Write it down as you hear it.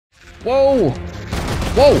Whoa!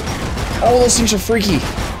 Whoa! Oh, those things are freaky.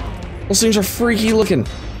 Those things are freaky looking.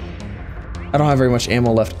 I don't have very much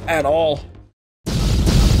ammo left at all.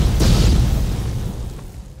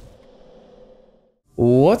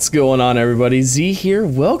 What's going on, everybody? Z here.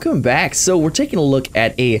 Welcome back. So we're taking a look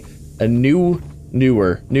at a newer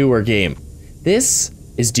game. This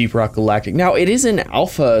is Deep Rock Galactic. Now it is in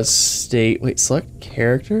alpha state. Wait, select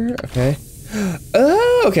character. Okay.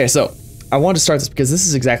 Oh, okay. So I want to start this because this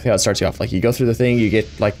is exactly how it starts you off. Like you go through the thing, you get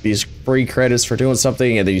like these free credits for doing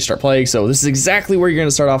something, and then you start playing. So this is exactly where you're going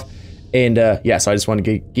to start off. And yeah, so I just want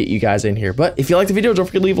to get you guys in here. But if you like the video, don't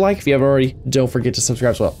forget to leave a like. If you haven't already, don't forget to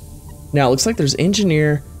subscribe as well. Now, it looks like there's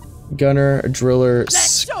engineer, gunner, driller,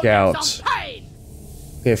 scout.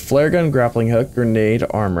 Okay, flare gun, grappling hook, grenade,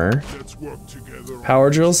 armor. Power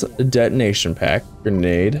drills, detonation pack,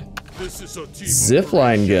 grenade.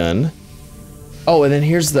 Zipline gun. Oh, and then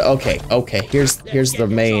here's the, okay, here's the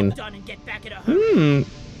main.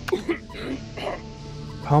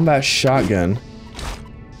 Combat shotgun.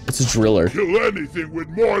 It's a driller. Kill anything with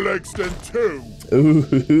more legs than two.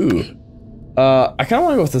 Ooh. I kind of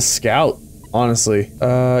want to go with the scout, honestly.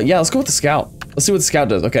 Yeah, let's go with the scout. Let's see what the scout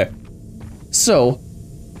does. Okay. So,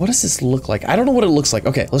 what does this look like? I don't know what it looks like.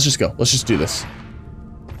 Okay, let's just go. Let's just do this.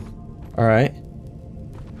 All right.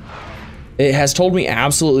 It has told me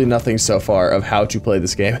absolutely nothing so far of how to play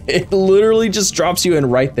this game. It literally just drops you in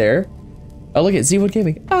right there. Oh, look at Z1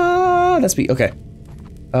 Gaming. Ah, that's me. Okay.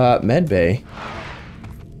 Med bay.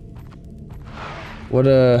 What,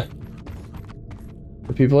 the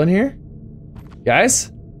people in here?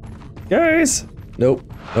 Guys? Guys? Nope.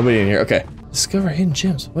 Nobody in here. Okay. Discover hidden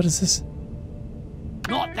gems. What is this?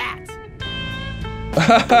 Not that.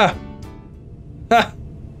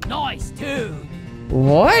 Nice too.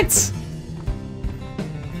 What?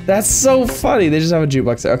 That's so funny. They just have a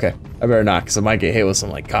jukebox there. Okay. I better not, because I might get hit with some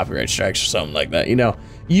like copyright strikes or something like that. You know,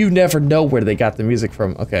 you never know where they got the music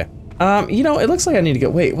from. Okay. You know, it looks like I need to go.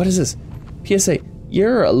 Wait, what is this? PSA.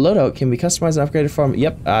 Your loadout can be customized and upgraded from.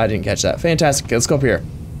 Yep, I didn't catch that. Fantastic. Okay, let's go up here.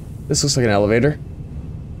 This looks like an elevator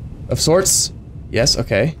of sorts. Yes,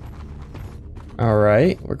 okay. All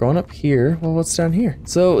right, we're going up here. Well, what's down here?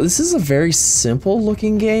 So this is a very simple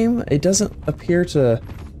looking game. It doesn't appear to.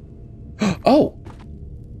 Oh.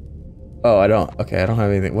 Oh, I don't. Okay, I don't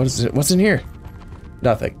have anything. What is it? What's in here?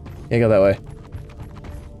 Nothing. Can't go that way.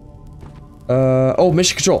 Oh,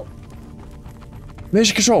 mission control.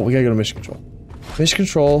 Mission control. We gotta go to mission control. Mission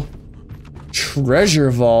control,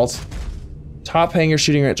 treasure vault, top hangar,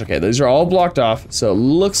 shooting range. Okay, these are all blocked off, so it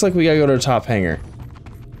looks like we gotta go to the top hangar.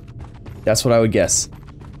 That's what I would guess.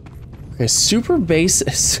 Okay, super basic.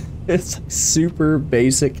 It's like super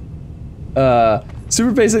basic.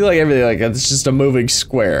 Super basic like everything. Like it's just a moving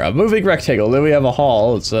square, a moving rectangle. Then we have a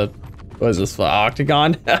hall. It's a, what is this?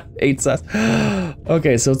 Octagon? 8 sides.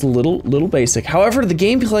 Okay, so it's a little basic. However, the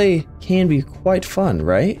gameplay can be quite fun,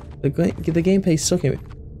 right? The gameplay still can be.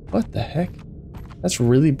 What the heck? That's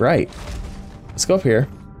really bright. Let's go up here.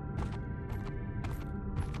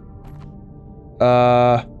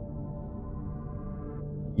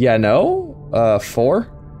 Yeah, no? 4?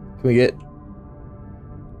 Can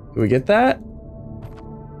we get that?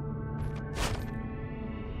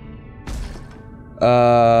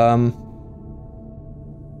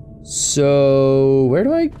 So where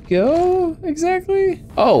do I go exactly?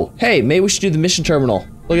 Oh, hey, maybe we should do the mission terminal.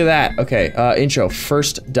 Look at that. Okay, intro,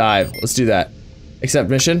 first dive. Let's do that. Accept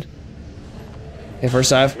mission. Okay,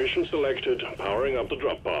 first dive. Mission selected. Powering up the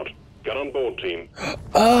drop pod. Get on board, team.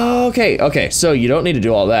 Oh, okay, so you don't need to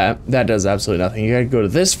do all that. That does absolutely nothing. You gotta go to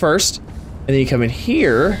this first, and then you come in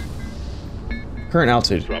here. Current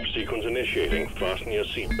altitude. Drop sequence initiating. Fasten your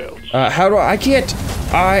seatbelts. How do I can't.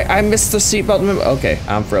 I missed the seatbelt. Okay,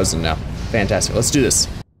 I'm frozen now. Fantastic. Let's do this.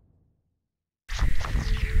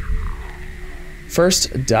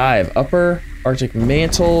 First dive, upper Arctic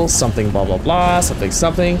mantle, something blah blah blah,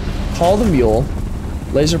 something. Call the mule,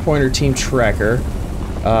 laser pointer team tracker,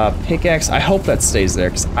 pickaxe. I hope that stays there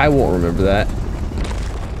because I won't remember that.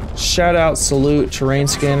 Shout out, salute, terrain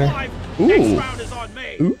scanner.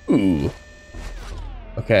 Ooh.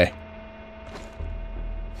 Okay.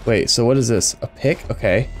 Wait, so what is this? A pick?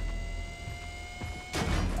 Okay.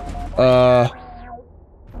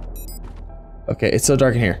 Okay, it's so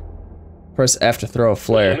dark in here. Press F to throw a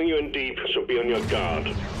flare. Sending you in deep, so be on your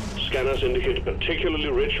guard. Scanners indicate particularly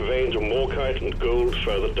rich veins of morkite and gold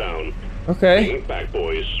further down. Okay. Bring it back,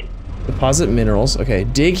 boys. Deposit minerals. Okay,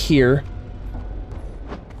 dig here.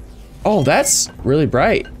 Oh, that's really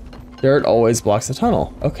bright. Dirt always blocks the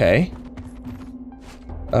tunnel. Okay.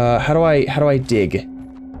 How do I dig?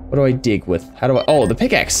 What do I dig with? How do I, oh, the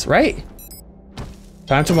pickaxe, right?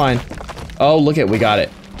 Time to mine. Oh, look it, we got it.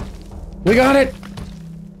 We got it!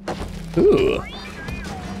 Ooh.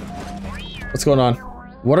 What's going on?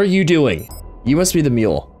 What are you doing? You must be the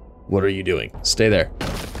mule. What are you doing? Stay there.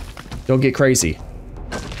 Don't get crazy.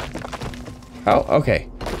 Oh, okay.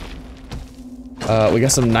 We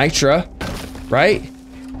got some nitra, right?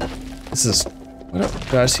 This is, what up,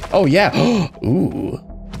 guys? Oh yeah, ooh.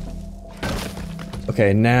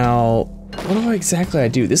 Okay, now, what do exactly I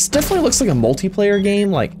do? This definitely looks like a multiplayer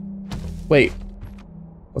game, like, wait.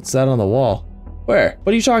 What's that on the wall? Where?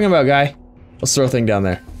 What are you talking about, guy? Let's throw a thing down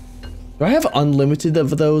there. Do I have unlimited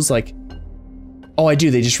of those, like? Oh, I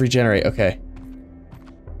do, they just regenerate, okay.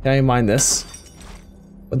 Can I mine this?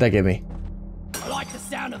 What'd that give me? I like the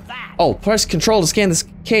sound of that. Oh, press control to scan this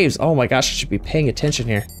caves. Oh my gosh, I should be paying attention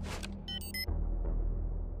here.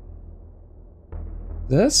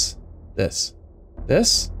 This? This?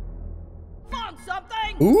 This? Found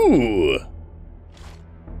something! Ooh.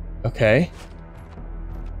 Okay.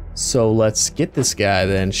 So let's get this guy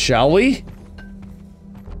then, shall we?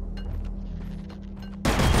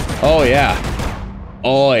 Oh yeah.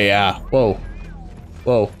 Oh yeah. Whoa.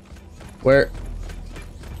 Whoa. Where?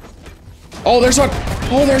 Oh, there's one!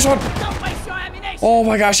 Oh, there's one! Don't waste your ammunition! Oh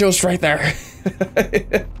my gosh, it was right there.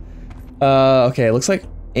 Okay, looks like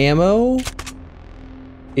ammo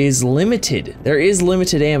is limited. There is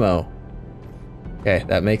limited ammo. Okay,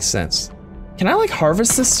 that makes sense. Can I like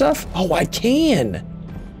harvest this stuff? Oh, I can.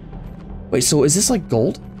 Wait, so is this like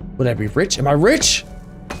gold? Would I be rich? Am I rich?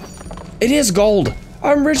 It is gold.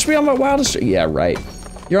 I'm rich beyond my wildest dreams. Yeah, right.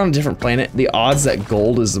 You're on a different planet. The odds that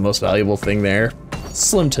gold is the most valuable thing there,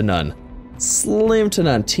 slim to none. Slim to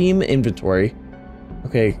none. Team inventory.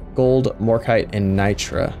 Okay, gold, morkite, and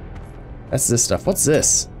nitra. That's this stuff. What's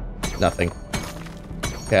this? Nothing.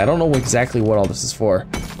 Okay, I don't know exactly what all this is for.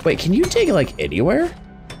 Wait, can you dig like anywhere?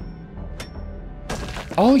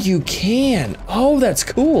 Oh, you can. Oh, that's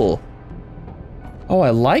cool. Oh,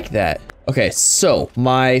 I like that. Okay, so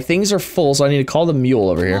my things are full, so I need to call the mule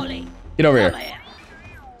over here. Get over here.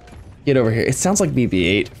 Get over here. It sounds like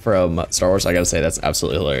BB-8 from Star Wars. I gotta say, that's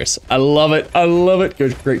absolutely hilarious. I love it. I love it.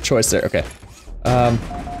 Good, great choice there. Okay.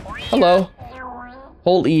 Hello.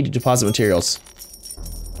 Hold E to deposit materials.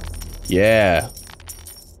 Yeah.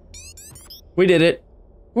 We did it.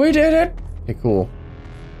 We did it. Okay, cool.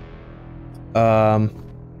 I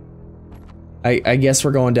guess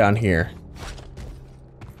we're going down here.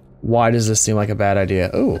 Why does this seem like a bad idea?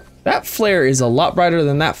 Oh, that flare is a lot brighter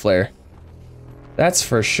than that flare. That's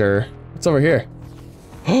for sure. What's over here?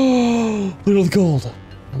 Oh, look at all the gold.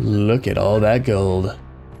 Look at all that gold.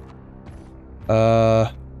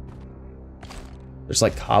 There's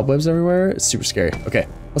like cobwebs everywhere. It's super scary. Okay,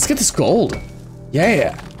 let's get this gold.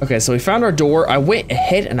 Yeah. Okay, so we found our door. I went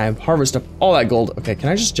ahead and I harvested up all that gold. Okay, can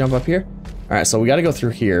I just jump up here? All right, so we gotta go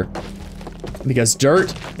through here because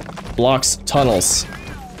dirt blocks tunnels.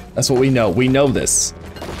 That's what we know. We know this.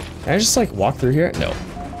 Can I just like walk through here? No.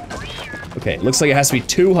 Okay, looks like it has to be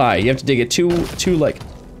too high. You have to dig it two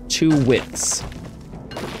widths.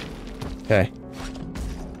 Okay.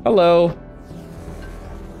 Hello.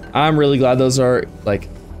 I'm really glad those are like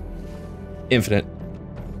infinite.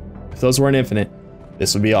 If those weren't infinite,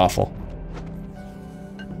 this would be awful.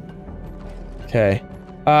 Okay.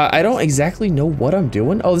 I don't exactly know what I'm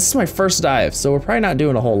doing. Oh, this is my first dive, so we're probably not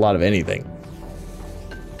doing a whole lot of anything.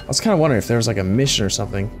 I was kind of wondering if there was like a mission or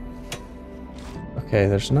something. Okay,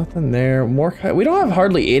 there's nothing there. More, we don't have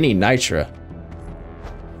hardly any nitra.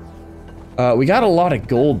 We got a lot of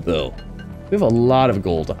gold though. We have a lot of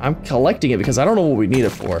gold. I'm collecting it because I don't know what we need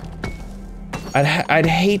it for. I'd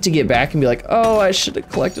hate to get back and be like, oh, I should have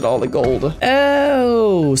collected all the gold.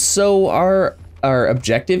 Oh, so our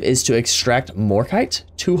objective is to extract morkite,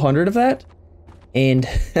 200 of that. And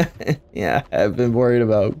yeah, I've been worried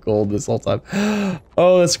about gold this whole time.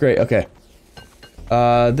 Oh, that's great. Okay.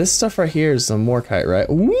 This stuff right here is some morkite, right?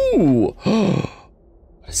 Ooh.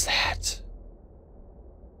 What is that?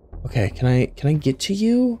 Okay, can I get to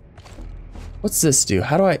you? What's this do?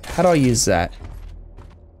 How do I use that?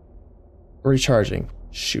 Recharging.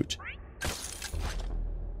 Shoot.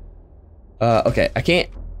 Okay, I can't.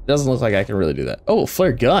 Doesn't look like I can really do that. Oh,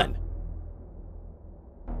 flare gun.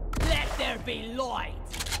 Let there be light.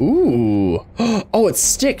 Ooh. Oh, it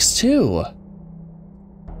sticks too.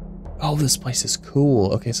 Oh, this place is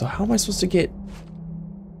cool. Okay, so how am I supposed to get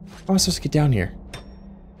down here?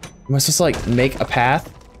 Am I supposed to like make a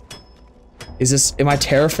path? Am I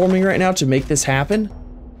terraforming right now to make this happen?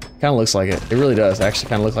 Kind of looks like it. It really does. Actually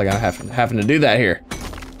kind of look like I'm having to do that here.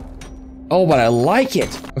 Oh, but I like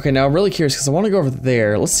it. Okay, now I'm really curious because I want to go over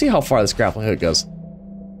there. Let's see how far this grappling hook goes.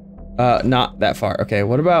 Not that far. Okay,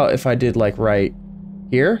 what about if I did like right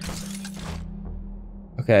Here?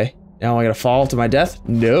 Okay. Now I'm gonna fall to my death?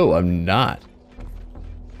 No, I'm not.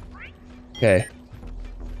 Okay.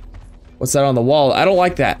 What's that on the wall? I don't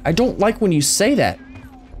like that. I don't like when you say that.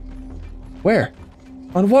 Where?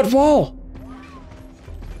 On what wall?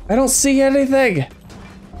 I don't see anything.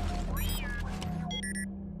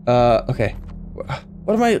 Okay.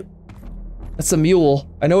 What am I? That's a mule.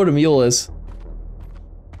 I know what a mule is.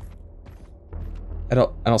 I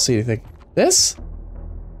don't see anything. This?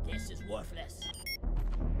 This is worthless.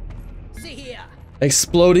 See here.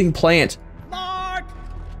 Exploding plant. Mark.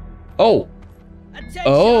 Oh. Attention.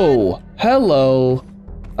 Oh. Hello.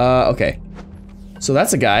 Okay. So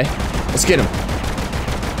that's a guy. Let's get him.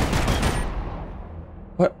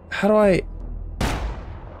 What? How do I?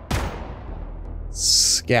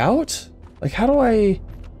 Scout? Like, how do I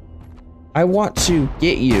want to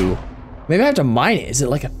get you. Maybe I have to mine it. Is it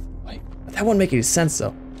like a, like, that wouldn't make any sense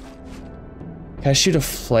though. Can I shoot a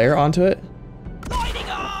flare onto it? Lighting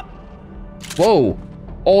up. Whoa.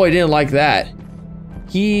 Oh, I didn't like that.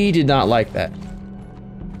 He did not like that.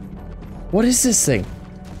 What is this thing?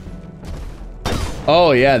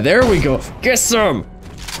 Oh yeah, there we go. Get some.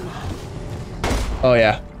 Oh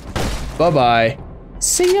yeah. Bye-bye.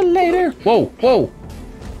 See you later. Whoa, whoa.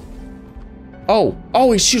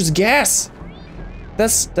 Oh, he shoots gas.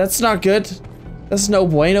 That's not good. That's no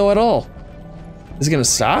bueno at all. Is it gonna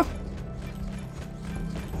stop?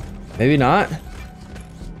 Maybe not.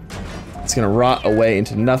 It's gonna rot away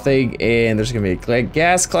into nothing, and there's gonna be a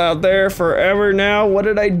gas cloud there forever now. What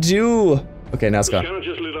did I do? Okay, now it's The gone. scanner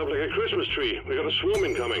just lit up like a Christmas tree. We got a swarm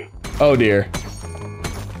incoming. Oh dear.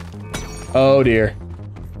 Oh dear.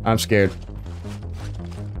 I'm scared.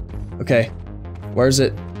 Okay. Where's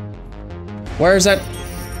it? Where is that?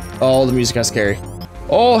 Oh, the music got scary.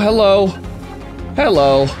 Oh, hello.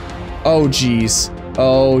 Hello. Oh, jeez.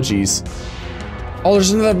 Oh, jeez. Oh,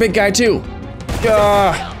 there's another big guy too.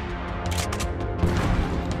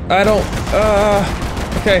 I don't,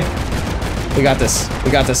 okay. We got this.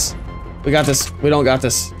 We got this. We got this. We don't got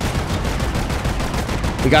this.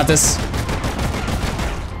 We got this.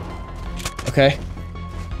 Okay.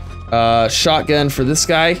 Shotgun for this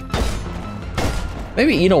guy.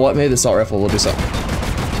 Maybe, you know what? Maybe the assault rifle will do something.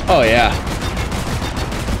 Oh, yeah.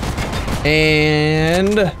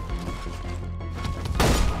 And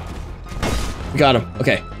we got him.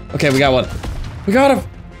 Okay. Okay, we got one. We got him.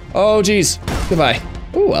 Oh, geez. Goodbye.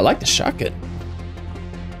 Ooh, I like the shotgun.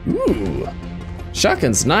 Ooh.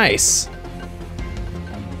 Shotgun's nice.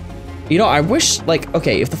 You know, I wish, like,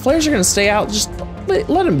 okay, if the flares are gonna stay out, just let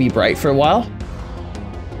them be bright for a while.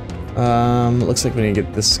 Looks like we need to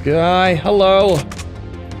get this guy. Hello.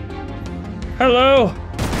 Hello.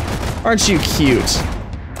 Aren't you cute?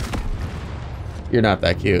 You're not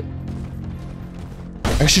that cute.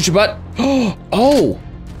 I can shoot your butt. Oh.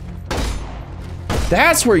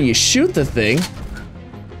 That's where you shoot the thing.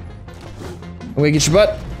 I'm gonna get your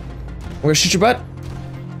butt. I'm gonna shoot your butt.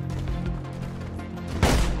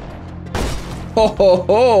 Ho ho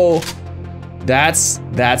ho.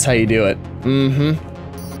 That's how you do it.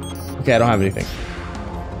 Mm-hmm. Okay, I don't have anything.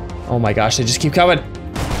 Oh my gosh, they just keep coming.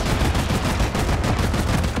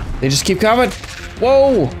 They just keep coming.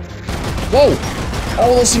 Whoa. Whoa.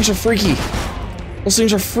 Oh, those things are freaky. Those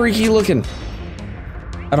things are freaky looking.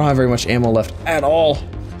 I don't have very much ammo left at all.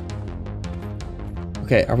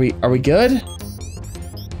 Okay, are we good?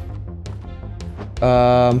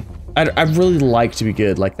 I'd really like to be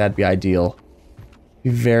good. Like, that'd be ideal. Be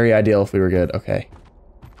very ideal if we were good. Okay.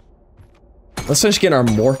 Let's finish getting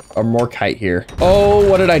our more kite here. Oh,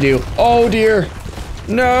 what did I do? Oh dear.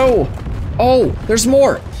 No. Oh, there's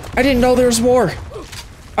more. I didn't know there was more.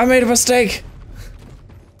 I made a mistake.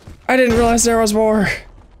 I didn't realize there was more.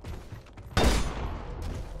 I'm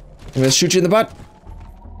gonna shoot you in the butt.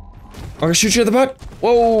 I'm gonna shoot you in the butt.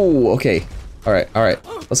 Whoa, okay. All right,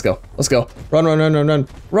 let's go, let's go. Run, run, run, run, run.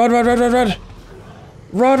 Run, run, run, run, run.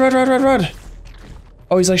 Run, run, run, run, run.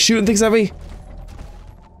 Oh, he's like shooting things at me.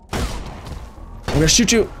 I'm gonna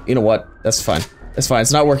shoot you. You know what? That's fine. That's fine,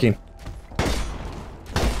 it's not working.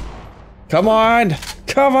 Come on,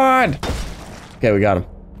 come on. Okay, we got him.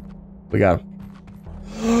 We got him.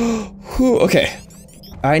 Whew, okay.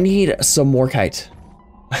 I need some more kite.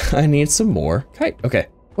 I need some more kite. Okay,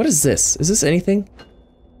 what is this? Is this anything?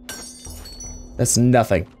 That's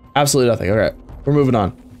nothing. Absolutely nothing. Okay, we're moving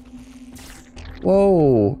on.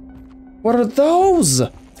 Whoa. What are those?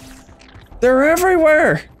 They're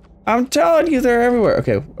everywhere. I'm telling you, they're everywhere.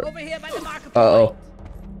 Okay. Over here by the marker point. Uh-oh.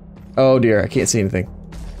 Oh dear, I can't see anything.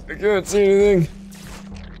 I can't see anything.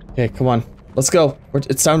 Okay, come on. Let's go.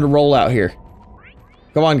 It's time to roll out here.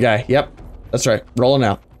 Come on, guy. Yep. That's right. Rolling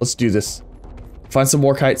out. Let's do this. Find some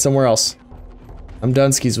more kite somewhere else. I'm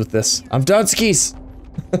done skis with this. I'm done skis.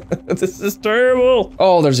 This is terrible.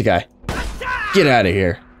 Oh, there's a guy. Get out of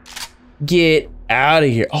here. Get out of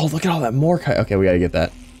here. Oh, look at all that more kite. Okay, we gotta get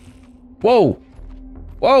that. Whoa.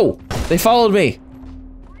 Whoa. They followed me.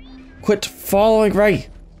 Quit following right.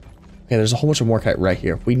 Okay, there's a whole bunch of more kite right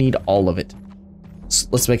here. We need all of it. So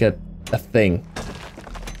let's make a thing.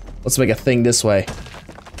 Let's make a thing this way.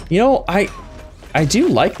 You know, I do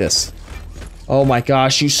like this. Oh my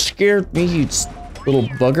gosh, you scared me, you little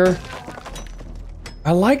bugger.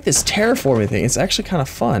 I like this terraforming thing. It's actually kind of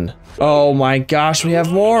fun. Oh my gosh, we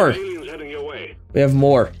have more. Aliens heading your way. We have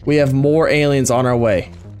more. We have more aliens on our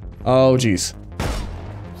way. Oh geez.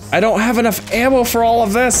 I don't have enough ammo for all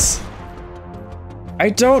of this. I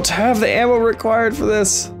don't have the ammo required for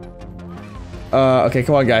this. Okay,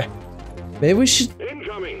 come on, guy. Maybe we should.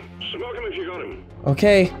 Incoming. Smoke him if you got him.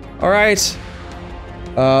 Okay, all right.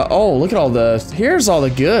 Oh, look at all the. Here's all the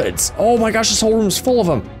goods. Oh my gosh, this whole room's full of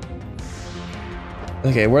them.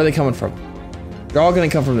 Okay, where are they coming from? They're all gonna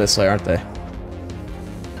come from this way, aren't they?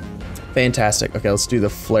 Fantastic. Okay, let's do the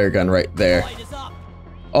flare gun right there.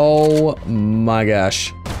 Oh my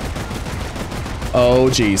gosh. Oh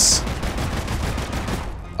jeez.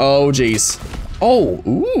 Oh jeez. Oh,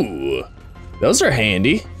 ooh. Those are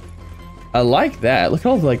handy. I like that. Look at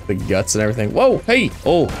all like the guts and everything. Whoa, hey.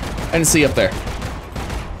 Oh, I didn't see you up there.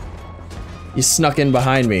 You snuck in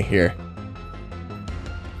behind me here.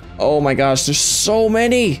 Oh my gosh, there's so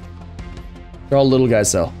many. They're all little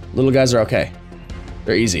guys though. Little guys are okay.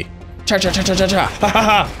 They're easy. Cha cha cha cha cha cha. Ha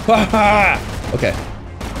ha ha ha. Okay.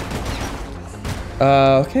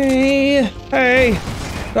 Okay. Hey,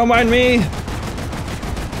 don't mind me.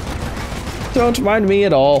 Don't mind me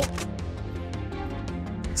at all.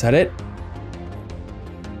 Is that it?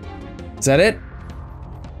 Is that it?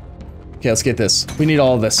 Okay, let's get this. We need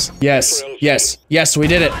all of this. Yes, yes, yes, we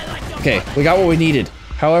did it. Okay, we got what we needed.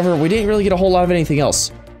 However, we didn't really get a whole lot of anything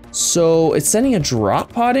else. So it's sending a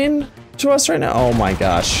drop pod in to us right now. Oh my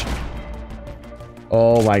gosh.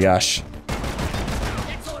 Oh my gosh.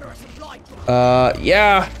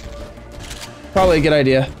 Yeah. Probably a good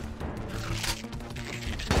idea.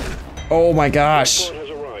 Oh my gosh. Has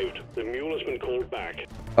arrived. The mule has been called back.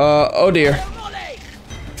 Oh dear.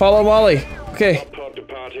 Follow Molly. Okay. Pod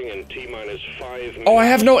departing in T-minus 5 minutes. Oh, I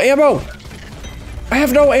have no ammo. I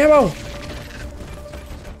have no ammo.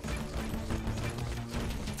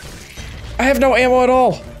 I have no ammo at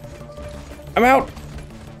all. I'm out.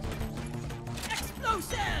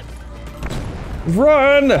 Explosive!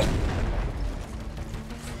 Run.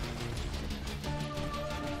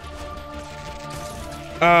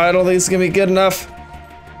 I don't think it's gonna be good enough.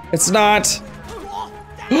 It's not.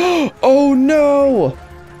 Oh no!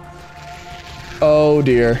 Oh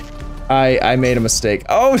dear. I made a mistake.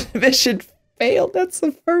 Oh, mission failed. That's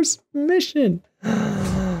the first mission.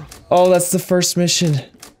 Oh, that's the first mission.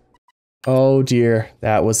 Oh dear,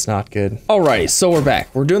 that was not good. Alrighty, so we're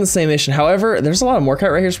back. We're doing the same mission. However, there's a lot of more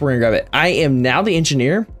kite right here, so we're gonna grab it. I am now the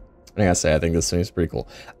engineer. I gotta say, I think this thing is pretty cool.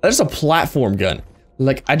 There's a platform gun.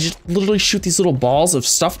 Like, I just literally shoot these little balls of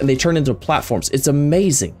stuff and they turn into platforms. It's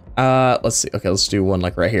amazing. Let's see. Okay, let's do one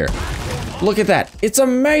like right here. Look at that. It's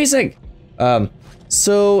amazing.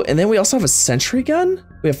 So, and then we also have a sentry gun.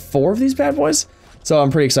 We have 4 of these bad boys. So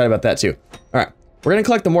I'm pretty excited about that too. All right, we're gonna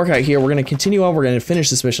collect the Morkite here. We're gonna continue on. We're gonna finish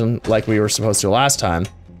this mission like we were supposed to last time.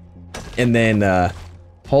 And then,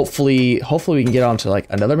 hopefully we can get on to like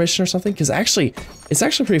another mission or something. Cause actually, it's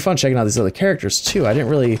actually pretty fun checking out these other characters too. I didn't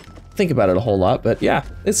really think about it a whole lot, but yeah,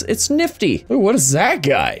 it's nifty. Ooh, what is that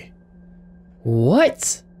guy?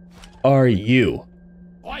 What are you?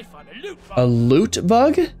 I found a loot bug. A loot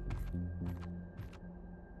bug?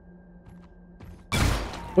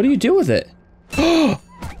 What do you do with it?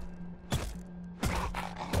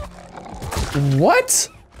 What?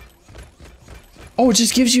 Oh, it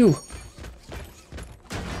just gives you.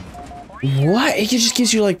 What? It just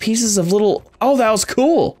gives you like pieces of little. Oh, that was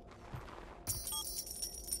cool.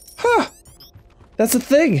 Huh. That's a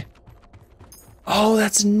thing. Oh,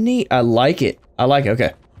 that's neat. I like it. I like it.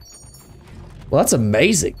 Okay. Well, that's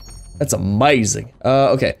amazing. That's amazing.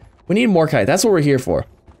 Okay. We need more kite. That's what we're here for.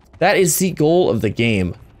 That is the goal of the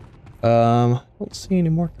game. I don't see any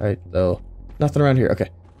more kite though. Nothing around here. Okay.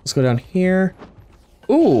 Let's go down here.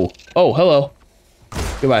 Ooh. Oh, hello.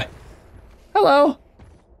 Goodbye. Hello.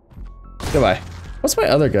 Goodbye. What's my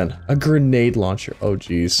other gun? A grenade launcher. Oh,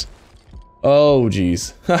 geez. Oh,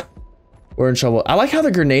 geez. We're in trouble. I like how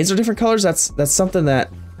the grenades are different colors. That's something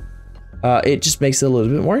that it just makes it a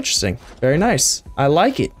little bit more interesting. Very nice. I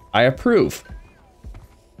like it. I approve.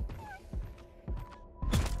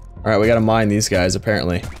 All right, we gotta mine these guys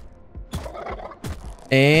apparently.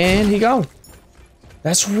 And he gone.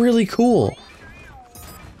 That's really cool.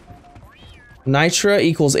 Nitra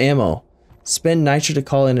equals ammo. Spend Nitra to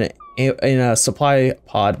call in a supply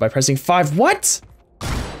pod by pressing 5. What?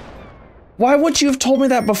 Why wouldn't you have told me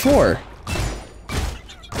that before?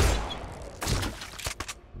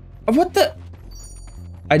 What the?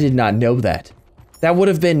 I did not know that. That would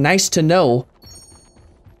have been nice to know.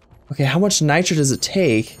 Okay, how much Nitra does it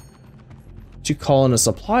take to call in a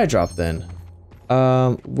supply drop then?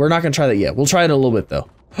 We're not gonna try that yet. We'll try it in a little bit though.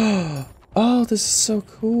 Oh, this is so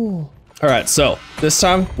cool. All right, so this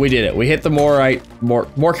time we did it. We hit the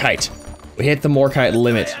Morkite. We hit the Morkite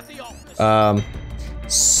limit.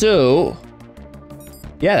 So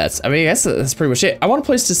yeah, that's pretty much it. I want to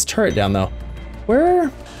place this turret down though.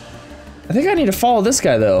 Where? I think I need to follow this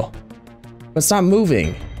guy though, but it's not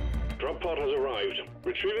moving. Drop pod has arrived.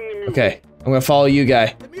 Retrieving the mule. Okay, I'm gonna follow you,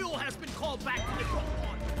 guy. The mule has been called back to the drop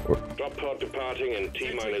pod. Drop pod departing in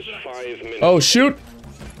T-minus 5 minutes. Oh shoot!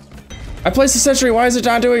 I placed the sentry. Why is it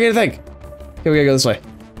not doing anything? Okay, we gotta go this way.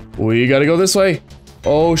 We gotta go this way.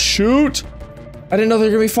 Oh shoot! I didn't know they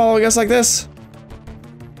were gonna be following us like this.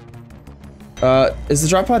 Is the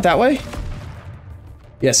drop pod that way?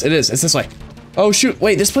 Yes, it is. It's this way. Oh shoot!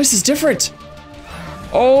 Wait, this place is different.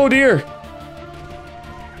 Oh dear!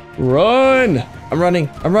 Run! I'm running.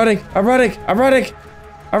 I'm running. I'm running. I'm running.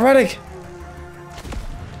 I'm running.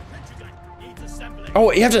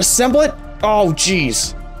 Oh, you have to assemble it? Oh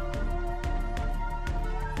jeez.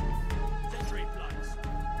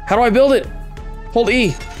 How do I build it? Hold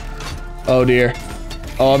E. Oh dear.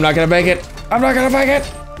 Oh, I'm not gonna make it. I'm not gonna make it.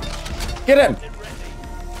 Get it.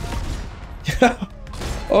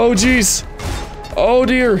 Oh jeez. Oh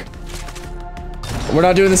dear. We're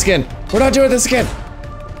not doing this again. We're not doing this again.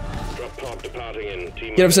 Drop pod departing in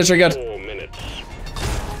T-minus Get him, sentry gun. 4 minutes.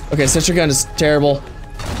 Okay, sentry gun is terrible.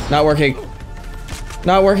 Not working.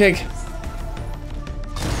 Not working.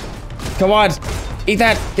 Come on. Eat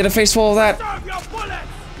that. Get a face full of that. Serve your bullets!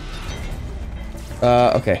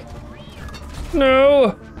 Okay.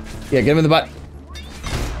 No. Yeah, get him in the butt.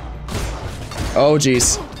 Oh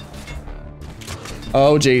jeez.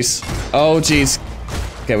 Oh jeez. Oh jeez.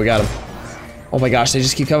 Okay, we got him. Oh my gosh, they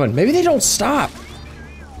just keep coming. Maybe they don't stop.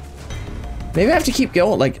 Maybe I have to keep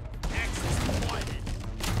going, like.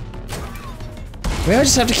 Maybe I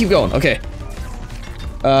just have to keep going. Okay.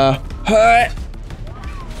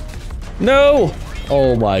 No!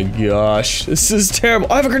 Oh my gosh, this is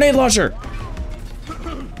terrible. I have a grenade launcher.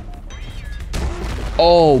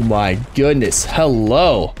 Oh my goodness,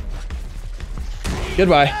 hello.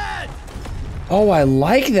 Goodbye. Oh, I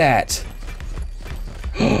like that.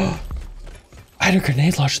 I had a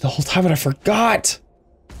grenade launcher the whole time and I forgot.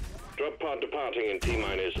 Drop pod departing in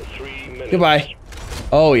T-minus 3 minutes. Goodbye.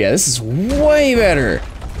 Oh yeah, this is way better.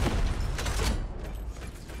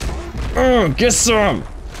 Get some.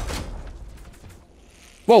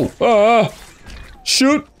 Whoa,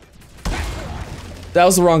 shoot. That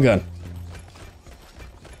was the wrong gun.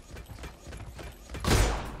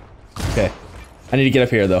 Okay, I need to get up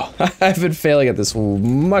here though. I've been failing at this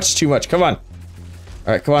much too much. Come on. All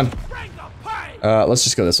right, come on. Let's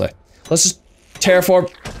just go this way. Let's just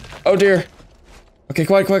terraform. Oh dear. Okay,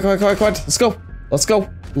 come on. Let's go. Let's go.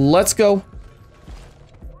 Let's go.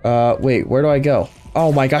 Wait, where do I go?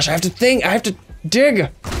 Oh my gosh, I have to think. I have to dig.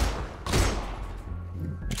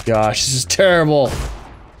 Gosh, this is terrible.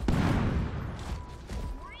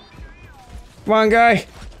 Come on, guy.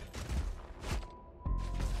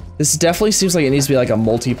 This definitely seems like it needs to be like a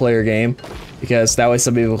multiplayer game, because that way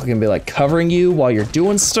some people can be like covering you while you're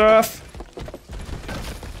doing stuff.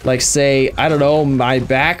 Like say, I don't know, my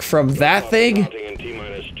back from that thing.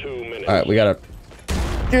 All right, we gotta.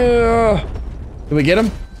 Did we get him?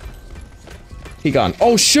 He gone.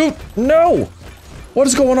 Oh shoot! No! What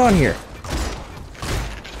is going on here?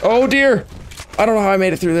 Oh dear! I don't know how I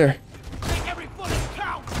made it through there.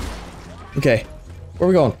 Okay, where are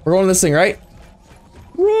we going? We're going to this thing, right?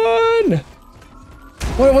 Run!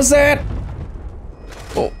 What was that?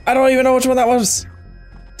 Oh, I don't even know which one that was.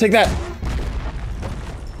 Take that.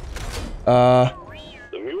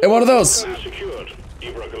 And one of those.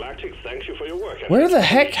 DEEP ROCK GALACTIC, thanks you for your work. Where the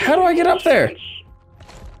heck? How do I get up there?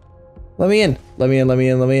 Let me in. Let me in. Let me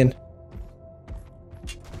in. Let me in.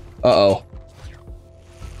 Uh-oh.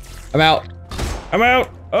 I'm out. I'm out.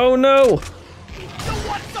 Oh no.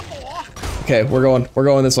 Okay, we're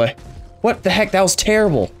going this way. What the heck? That was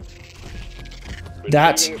terrible.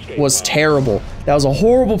 That was terrible. That was a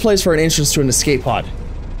horrible place for an entrance to an escape pod.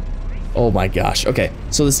 Oh my gosh. Okay,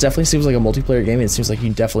 so this definitely seems like a multiplayer game. And it seems like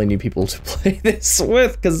you definitely need people to play this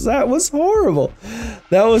with, because that was horrible.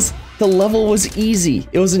 The level was easy.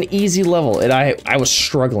 It was an easy level, and I was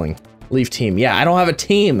struggling. Leave team. Yeah, I don't have a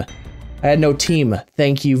team. I had no team.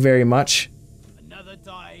 Thank you very much. Another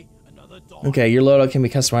die, another dog. Okay, your loadout can be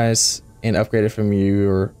customized and upgraded from you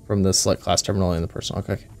or from the select class terminal in the personal.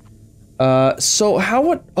 Okay. So how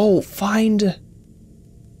would... Oh, find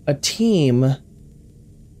a team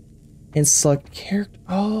and select character.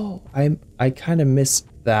 Oh, I kind of missed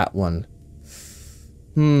that one.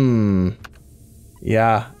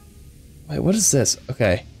 Yeah. Wait, what is this?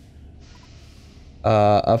 Okay.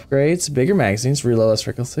 Upgrades, bigger magazines, reload less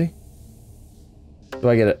frequency. Do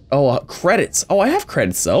I get it? Oh, credits. Oh, I have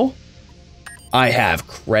credits though. I have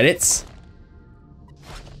credits.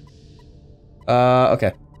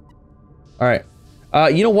 Okay. All right.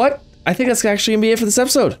 You know what? I think that's actually gonna be it for this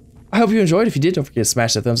episode. I hope you enjoyed. If you did, don't forget to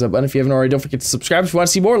smash that thumbs up button. If you haven't already, don't forget to subscribe. If you want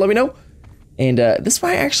to see more, let me know. And this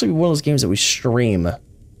might actually be one of those games that we stream,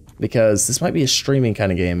 because this might be a streaming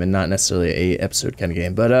kind of game and not necessarily a episode kind of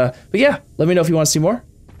game. But yeah, let me know if you want to see more,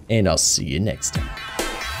 and I'll see you next time.